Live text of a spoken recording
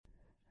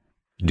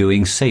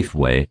Doing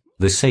Safeway,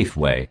 the safe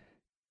way.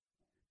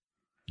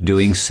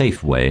 Doing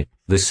Safeway,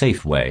 the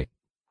safe way.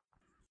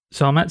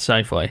 So I'm at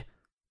Safeway,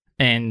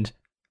 and it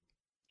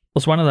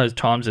was one of those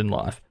times in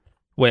life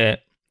where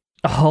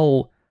a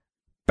whole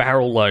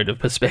barrel load of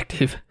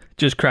perspective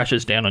just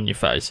crashes down on your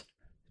face,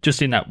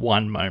 just in that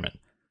one moment.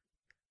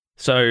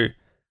 So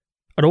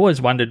I'd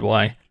always wondered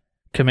why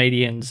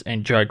comedians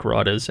and joke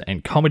writers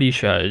and comedy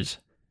shows,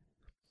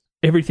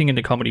 everything in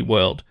the comedy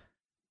world,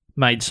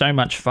 made so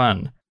much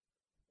fun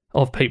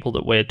of people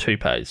that wear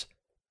toupees.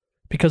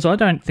 Because I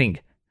don't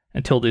think,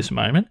 until this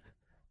moment,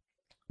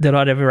 that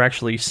I'd ever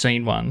actually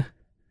seen one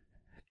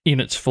in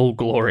its full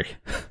glory.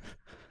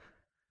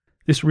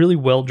 This really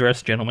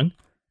well-dressed gentleman,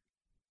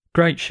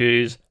 great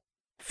shoes,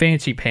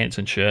 fancy pants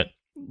and shirt,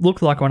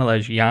 looked like one of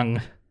those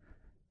young,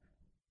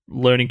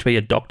 learning to be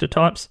a doctor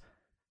types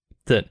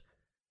that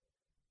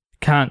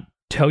can't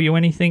tell you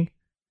anything.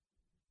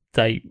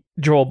 They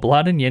draw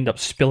blood and you end up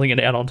spilling it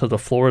out onto the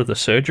floor of the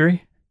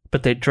surgery,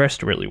 but they're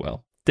dressed really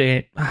well.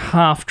 They're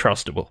half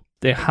trustable.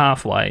 They're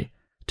halfway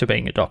to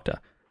being a doctor.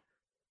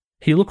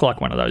 He looked like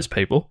one of those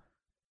people.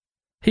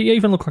 He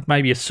even looked like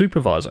maybe a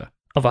supervisor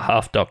of a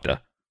half doctor.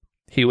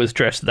 He was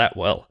dressed that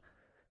well.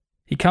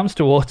 He comes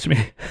towards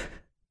me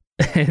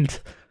and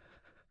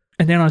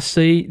then I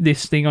see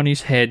this thing on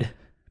his head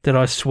that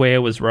I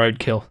swear was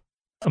roadkill.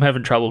 I'm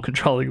having trouble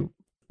controlling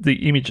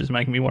the images,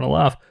 making me want to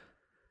laugh.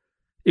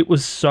 It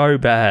was so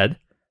bad.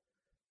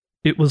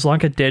 It was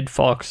like a dead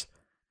fox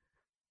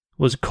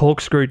was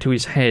corkscrewed to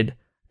his head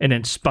and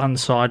then spun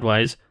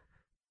sideways,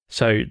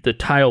 so the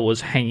tail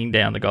was hanging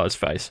down the guy's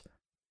face.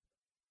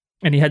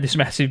 And he had this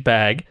massive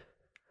bag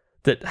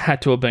that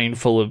had to have been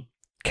full of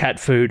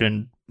cat food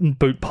and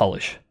boot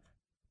polish.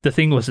 The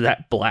thing was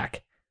that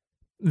black.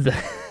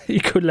 You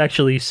could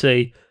actually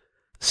see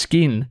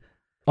skin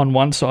on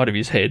one side of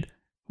his head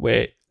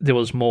where there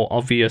was more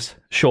obvious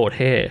short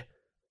hair.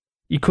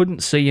 You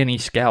couldn't see any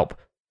scalp.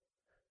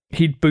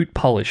 He'd boot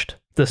polished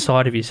the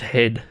side of his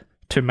head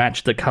to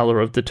match the colour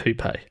of the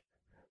toupee.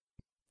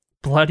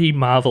 Bloody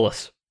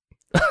marvellous.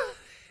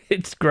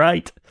 It's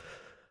great.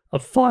 I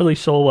finally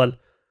saw one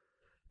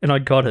and I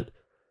got it.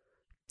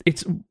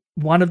 It's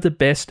one of the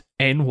best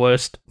and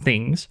worst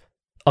things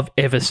I've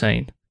ever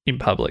seen in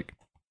public.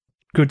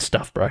 Good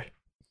stuff, bro.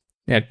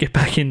 Now get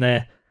back in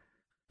there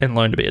and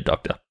learn to be a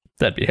doctor.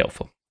 That'd be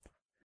helpful.